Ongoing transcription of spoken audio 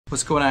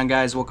What's going on,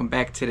 guys? Welcome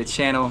back to the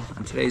channel.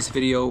 On today's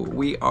video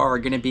we are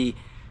going to be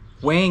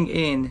weighing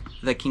in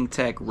the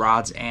Kingtec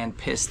rods and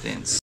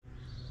pistons.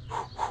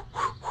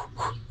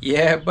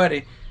 Yeah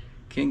buddy,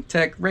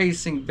 Kingtec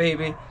racing,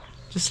 baby.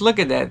 Just look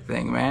at that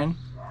thing, man.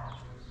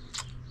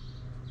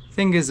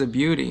 Thing is a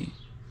beauty.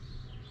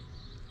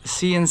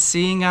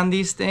 CNCing on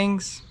these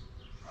things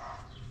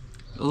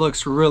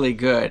looks really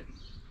good.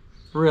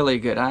 Really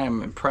good. I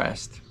am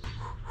impressed.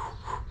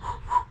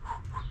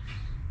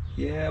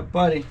 Yeah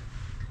buddy,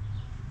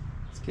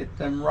 let's get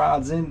them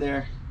rods in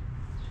there.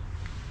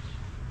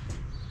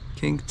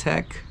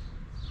 Kingtec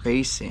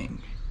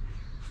Racing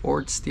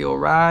forged steel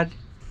rod.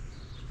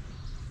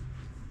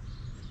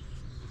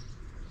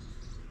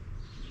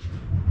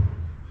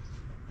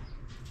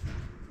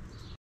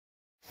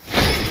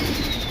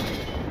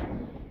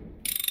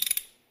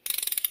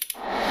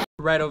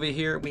 Right over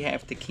here we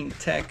have the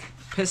Kingtec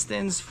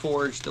pistons,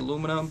 forged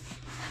aluminum.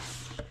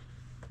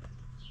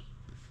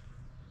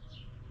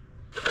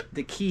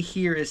 The key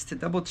here is to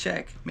double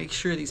check, make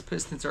sure these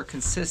pistons are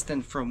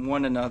consistent from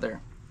one another.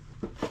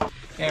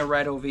 And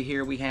right over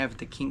here we have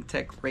the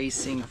Kingtec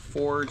Racing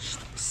forged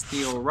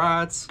steel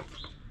rods.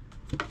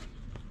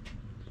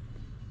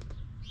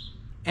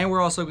 And we're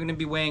also going to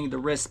be weighing the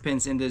wrist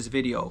pins in this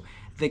video.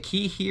 The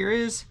key here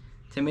is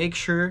to make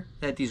sure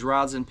that these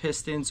rods and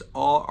pistons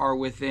all are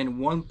within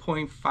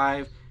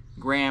 1.5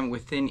 gram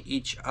within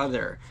each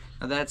other.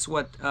 Now that's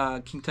what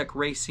Kingtec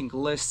Racing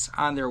lists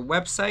on their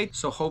website,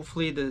 so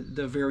hopefully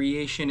the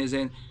variation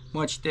isn't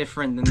much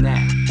different than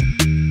that.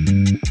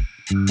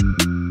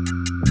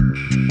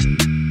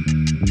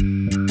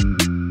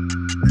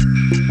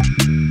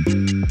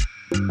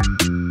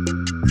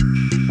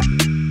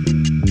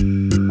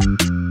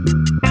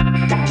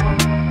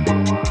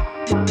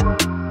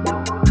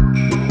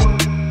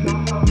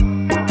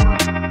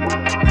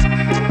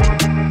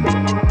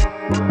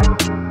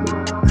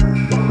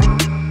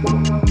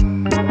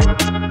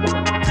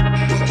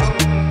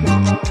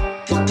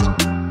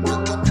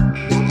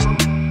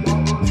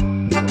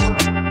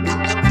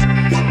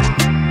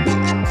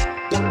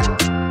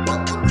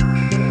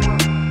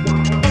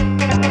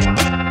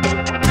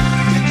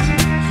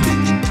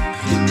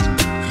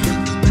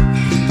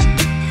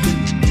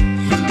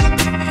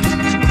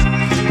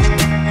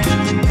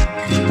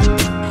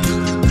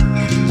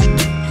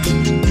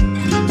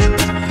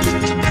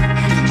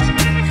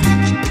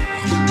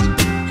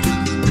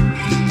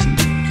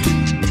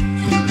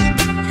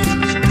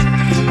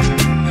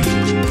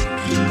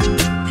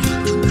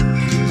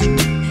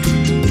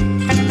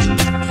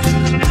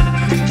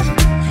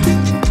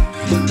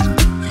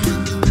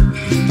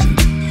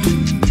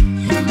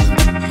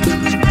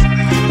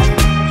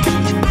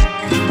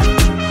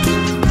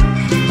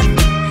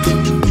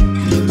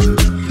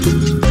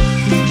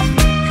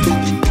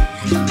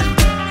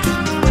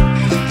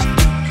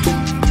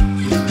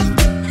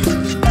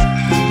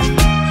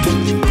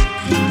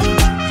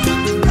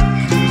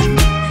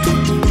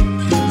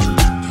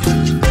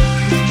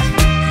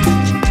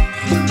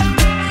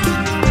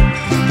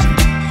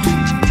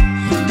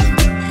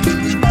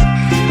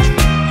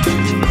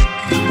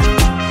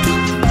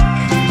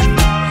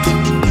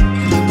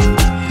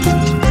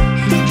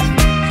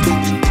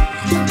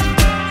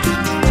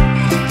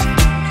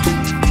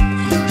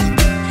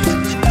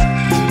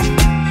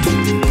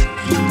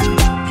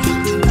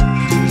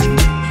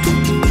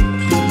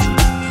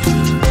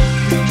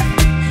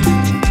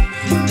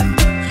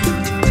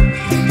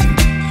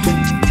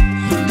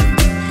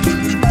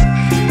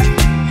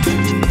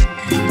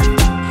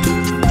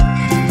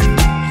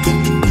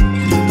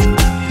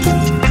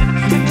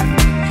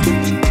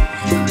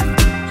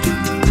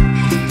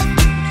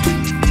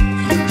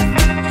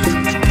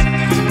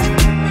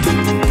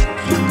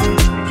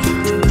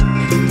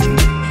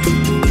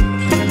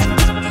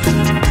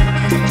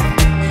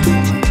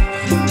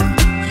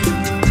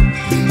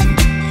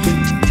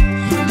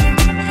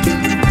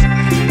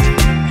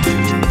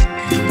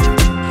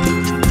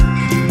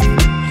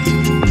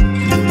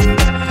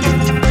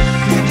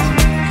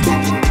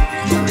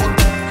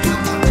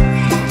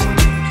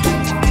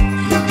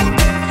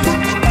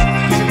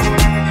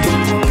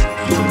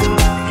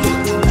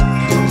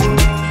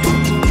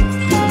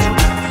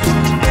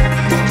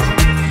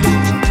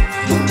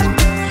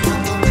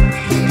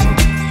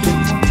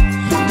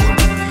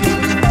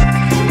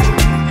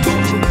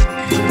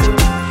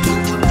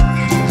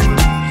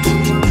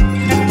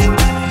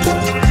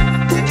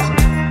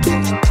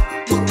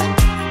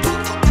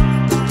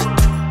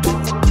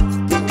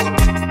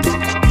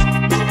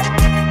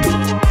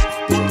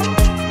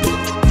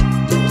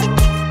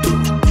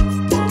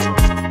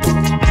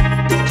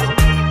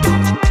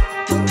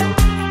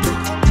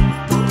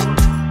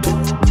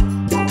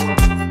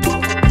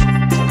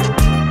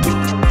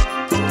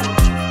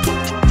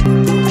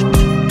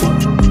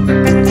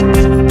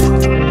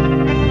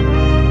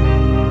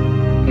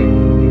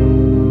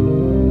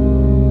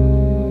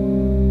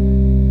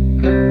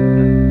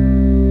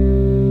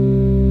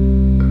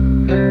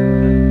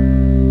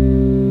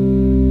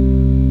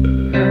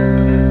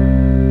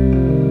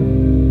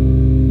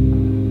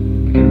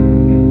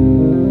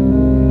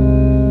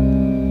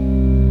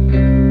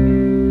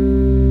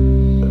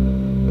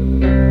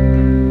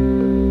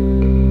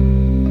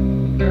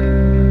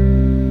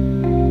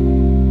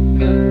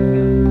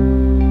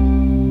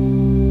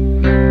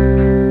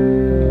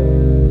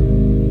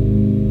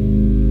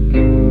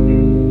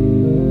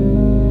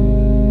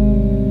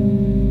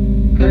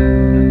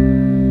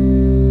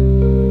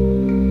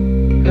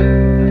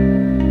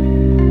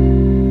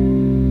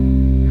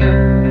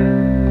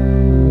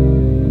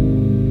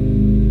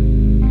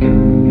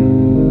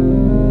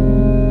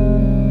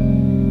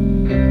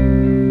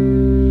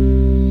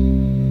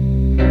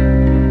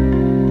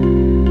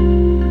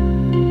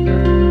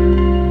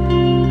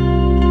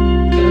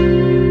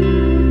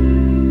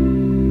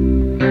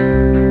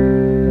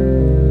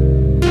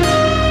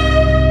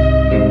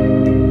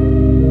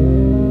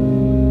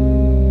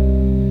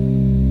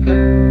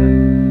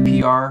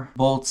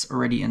 bolts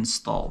already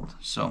installed.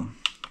 So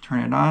turn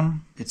it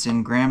on. It's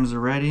in grams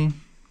already.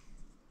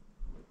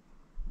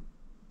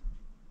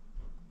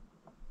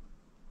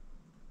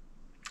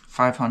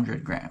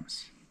 $500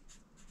 grams.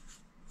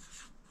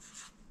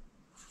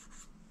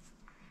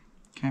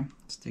 Okay,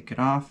 let's take it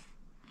off.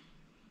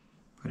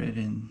 Put it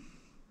in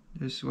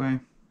this way.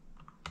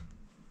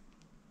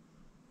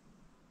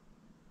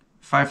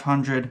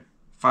 500,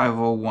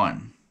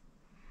 501.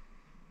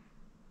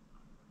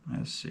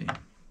 Let's see.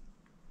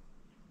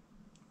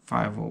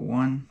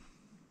 501.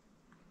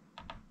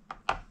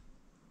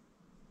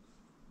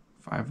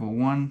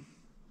 501.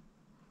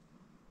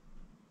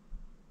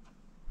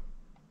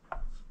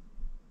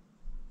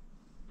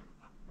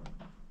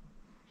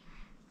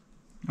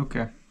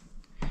 Okay.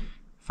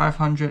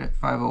 500 at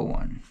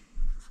 501.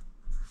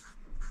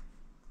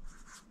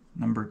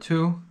 Number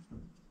 2.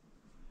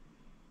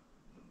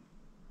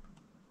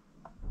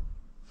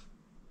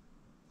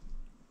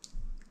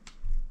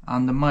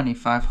 On the money,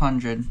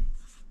 500.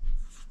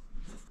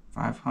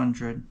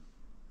 500.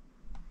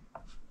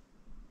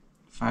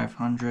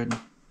 500.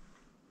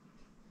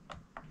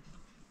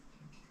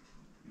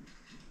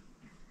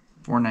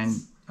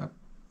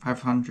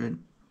 500.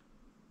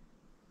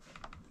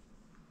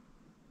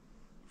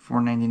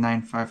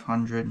 499,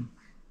 500.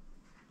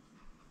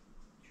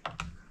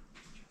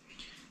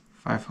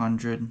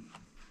 500.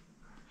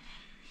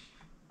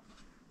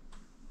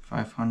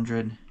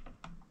 500.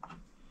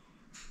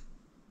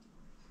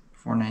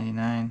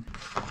 499.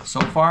 So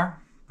far,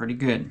 pretty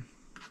good.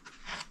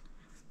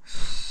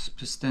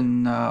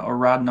 Piston or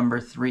rod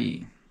number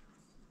 3.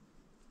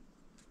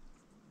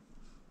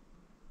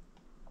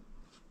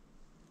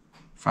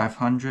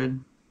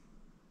 500.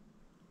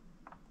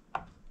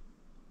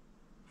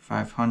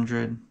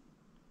 500.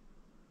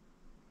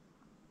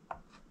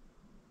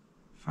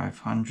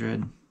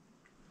 500.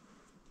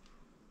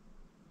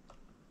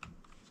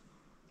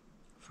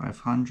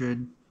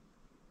 500.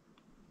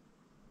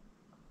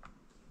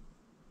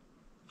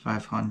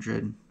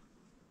 500.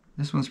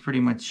 This one's pretty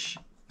much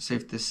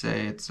safe to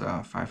say it's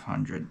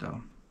 500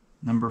 though.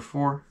 Number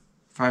 4,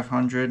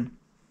 500.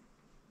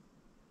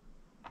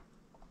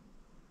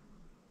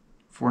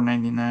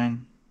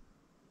 499.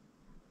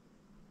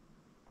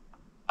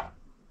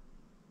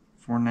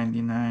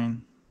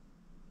 499.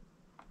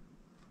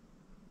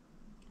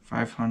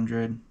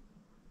 500.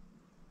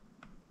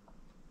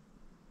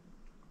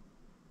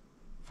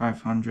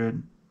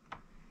 500.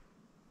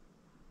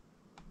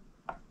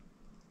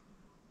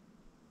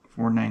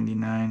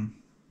 499.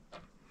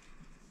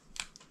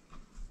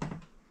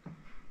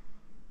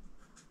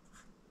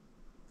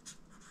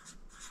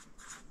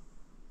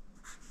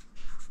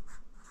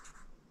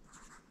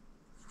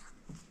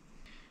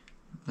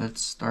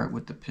 Let's start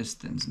with the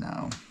pistons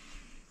now.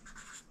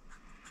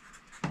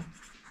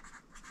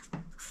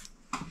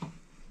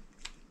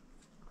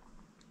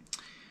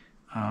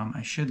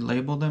 I should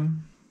label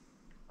them.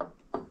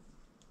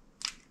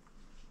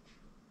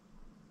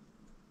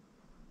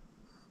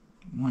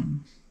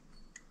 One,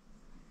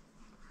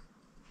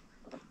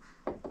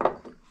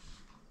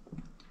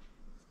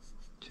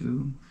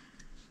 2,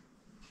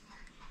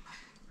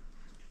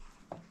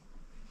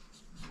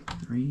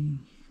 3,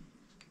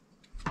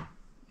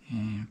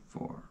 and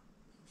 4.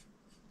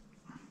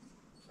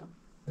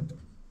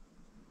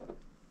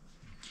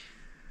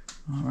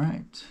 All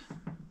right.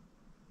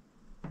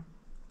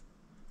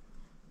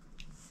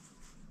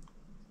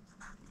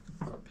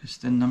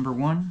 Piston number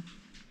 1.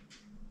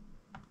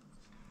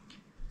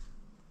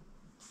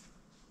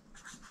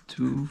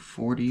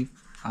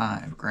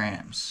 245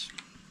 grams.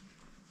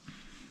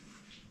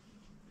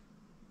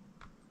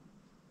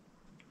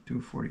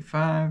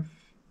 245.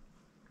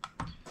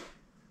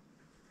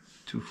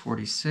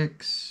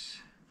 246.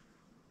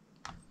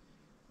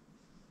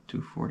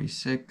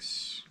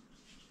 246.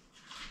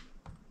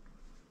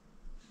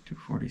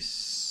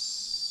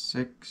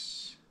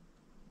 246.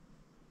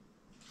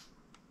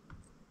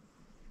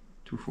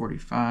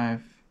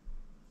 245.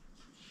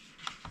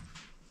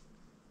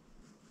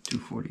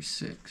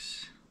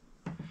 246.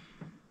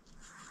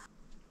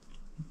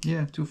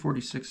 Yeah,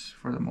 246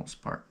 for the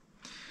most part.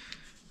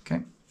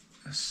 Okay,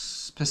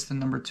 piston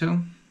number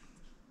 2.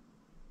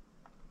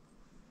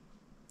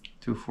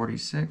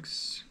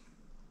 246.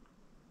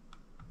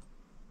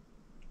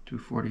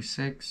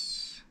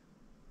 246.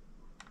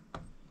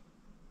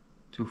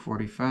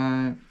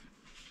 245.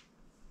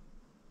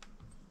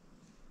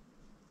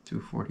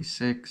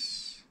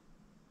 246.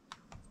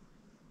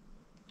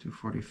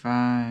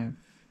 245.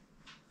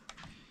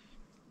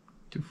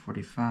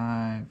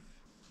 245.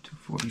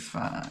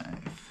 245.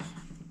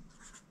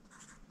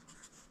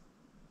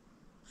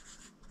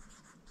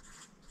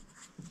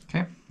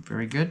 Okay,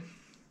 very good.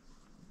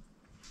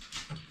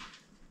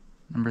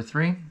 Number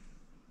 3.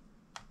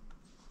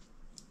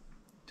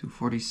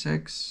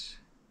 246.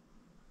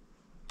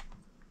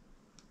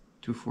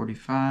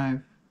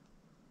 245.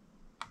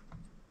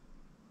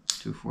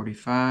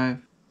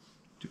 245.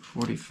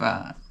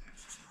 245.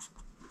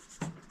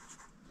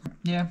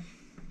 Yeah,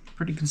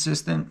 pretty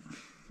consistent.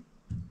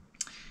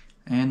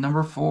 And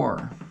number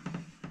 4.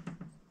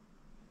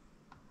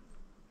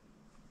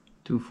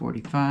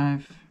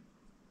 245,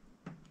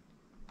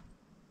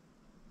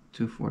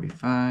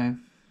 245,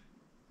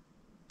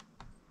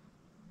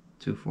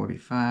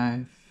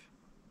 245,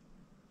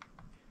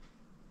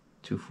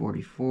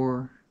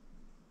 244,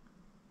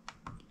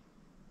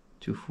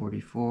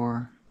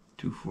 244,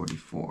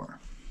 244.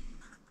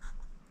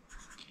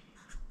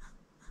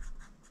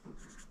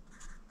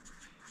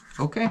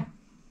 Okay,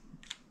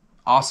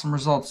 awesome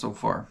results so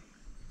far.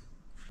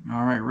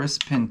 All right,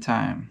 wrist pin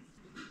time.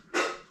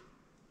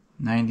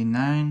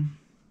 99,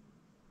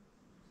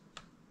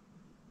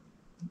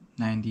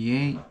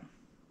 98,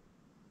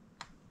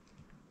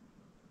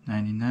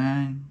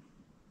 99,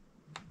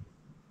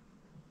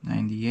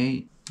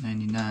 98,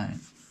 99.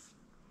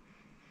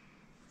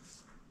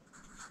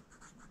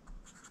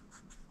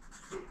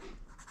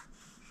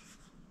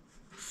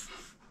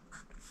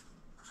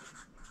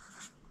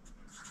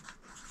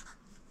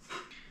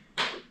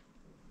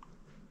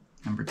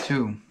 Number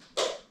 2,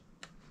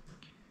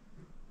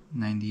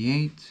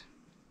 98,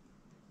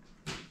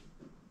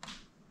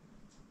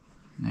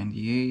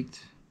 98,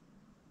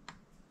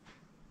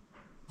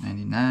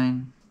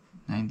 99,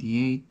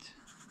 98,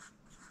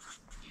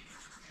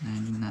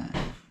 99.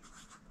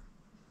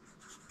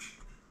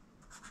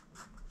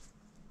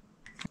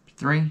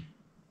 3,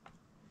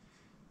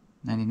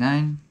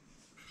 99,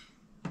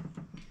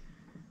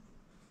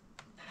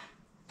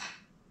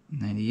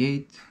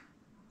 98,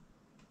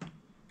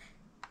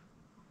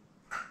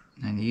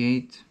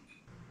 98,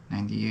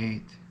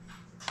 98,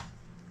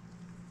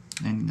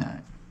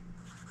 99.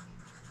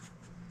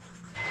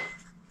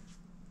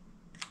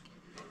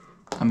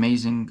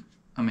 Amazing,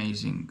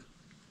 amazing.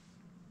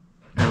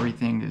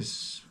 Everything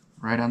is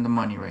right on the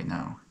money right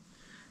now.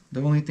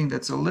 The only thing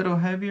that's a little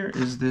heavier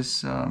is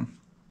this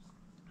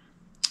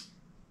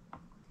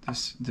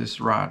this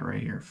rod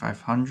right here,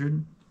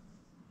 500,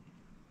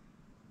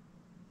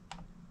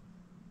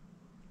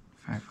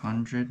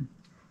 500,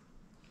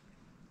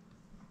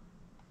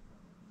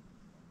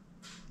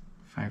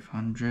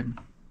 500.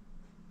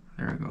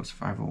 There it goes,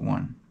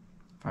 501,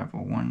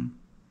 501,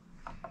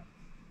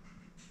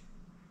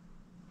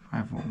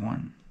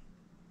 501.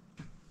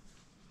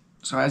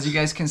 So as you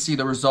guys can see,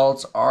 the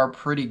results are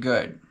pretty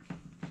good.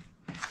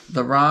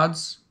 The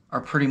rods are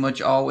pretty much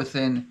all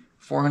within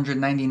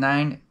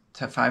 499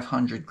 to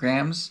 500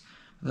 grams.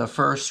 The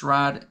first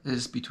rod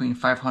is between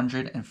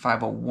 500 and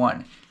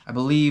 501. I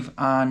believe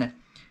on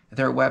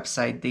their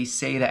website they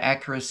say the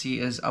accuracy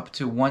is up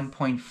to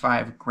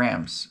 1.5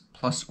 grams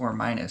plus or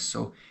minus.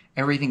 So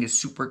everything is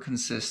super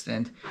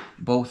consistent,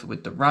 both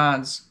with the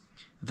rods.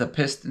 The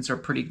pistons are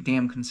pretty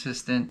damn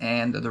consistent,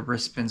 and the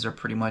wrist pins are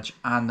pretty much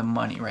on the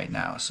money right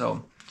now.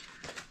 So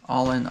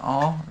all in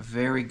all,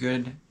 very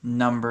good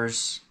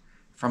numbers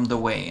from the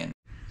weigh-in.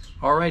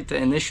 All right, the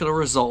initial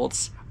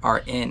results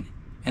are in,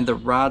 and the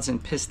rods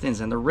and pistons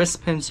and the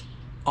wrist pins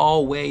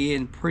all weigh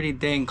in pretty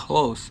dang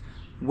close,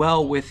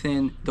 well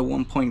within the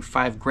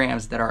 1.5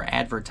 grams that are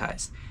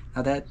advertised.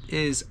 Now that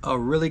is a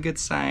really good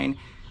sign,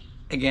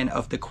 again,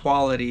 of the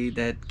quality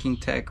that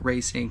Kingtec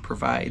Racing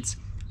provides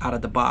out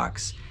of the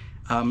box.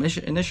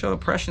 Initial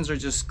impressions are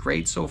just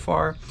great so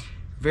far.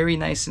 Very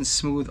nice and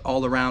smooth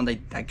all around.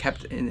 I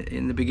kept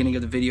in the beginning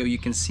of the video, you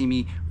can see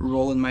me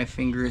rolling my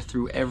finger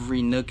through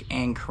every nook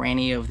and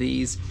cranny of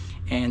these,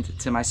 and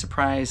to my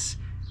surprise,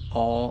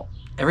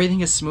 everything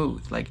is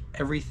smooth. Like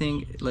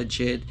everything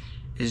legit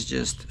is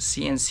just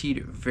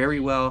CNC'd very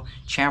well,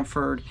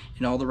 chamfered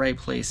in all the right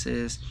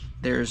places.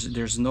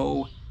 There's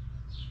no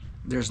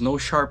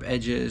sharp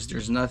edges,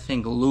 there's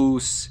nothing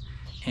loose,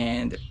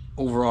 and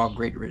overall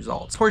great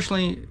results.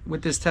 Fortunately,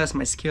 with this test,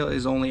 my scale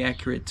is only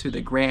accurate to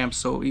the gram,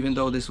 so even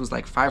though this was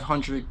like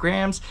 500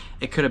 grams,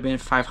 it could have been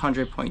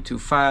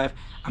 500.25.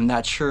 I'm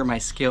not sure, my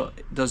scale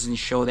doesn't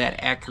show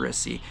that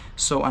accuracy.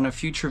 So on a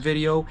future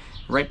video,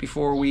 right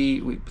before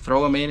we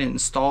throw them in and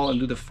install and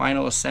do the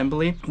final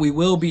assembly, we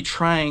will be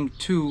trying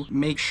to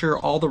make sure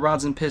all the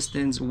rods and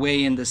pistons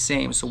weigh in the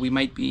same. So we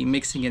might be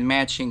mixing and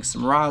matching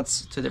some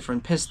rods to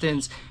different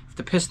pistons. If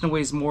the piston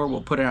weighs more,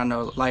 we'll put it on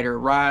a lighter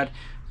rod,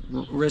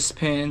 wrist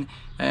pin.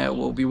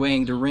 We'll be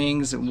weighing the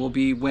rings, and we'll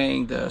be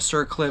weighing the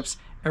circlips.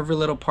 Every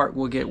little part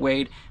will get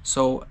weighed.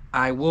 So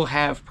I will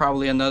have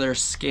probably another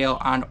scale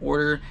on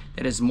order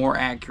that is more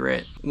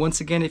accurate.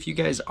 Once again, if you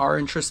guys are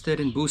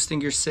interested in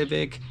boosting your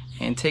Civic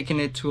and taking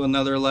it to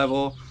another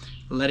level,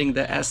 letting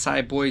the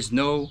SI boys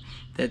know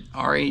that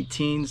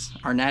R18s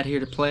are not here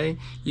to play,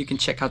 you can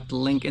check out the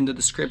link in the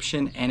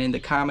description and in the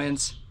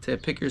comments to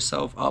pick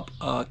yourself up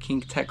a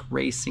Kingtec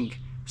Racing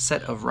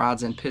set of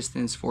rods and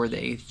pistons for the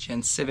 8th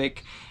Gen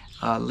Civic.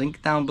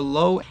 Link down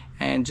below.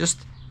 And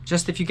just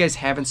if you guys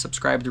haven't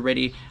subscribed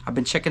already, I've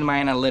been checking my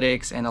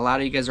analytics, and a lot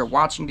of you guys are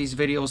watching these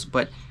videos,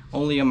 but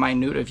only a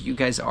minute of you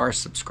guys are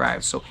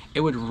subscribed. So it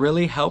would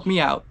really help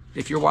me out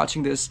if you're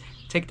watching this.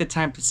 Take the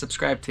time to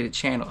subscribe to the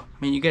channel.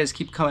 I mean, you guys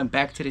keep coming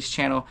back to this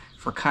channel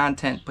for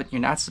content, but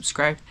you're not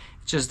subscribed.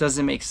 It just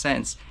doesn't make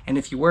sense. And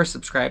if you were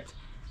subscribed,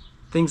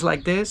 things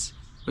like this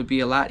would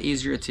be a lot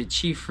easier to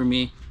achieve for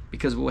me,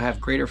 because we'll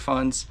have greater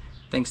funds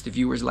thanks to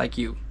viewers like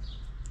you.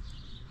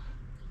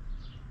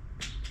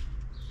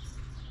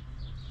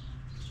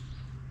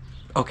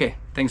 Okay,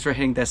 thanks for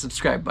hitting that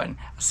subscribe button.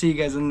 I'll see you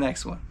guys in the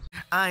next one.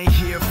 I ain't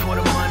here for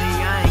the money.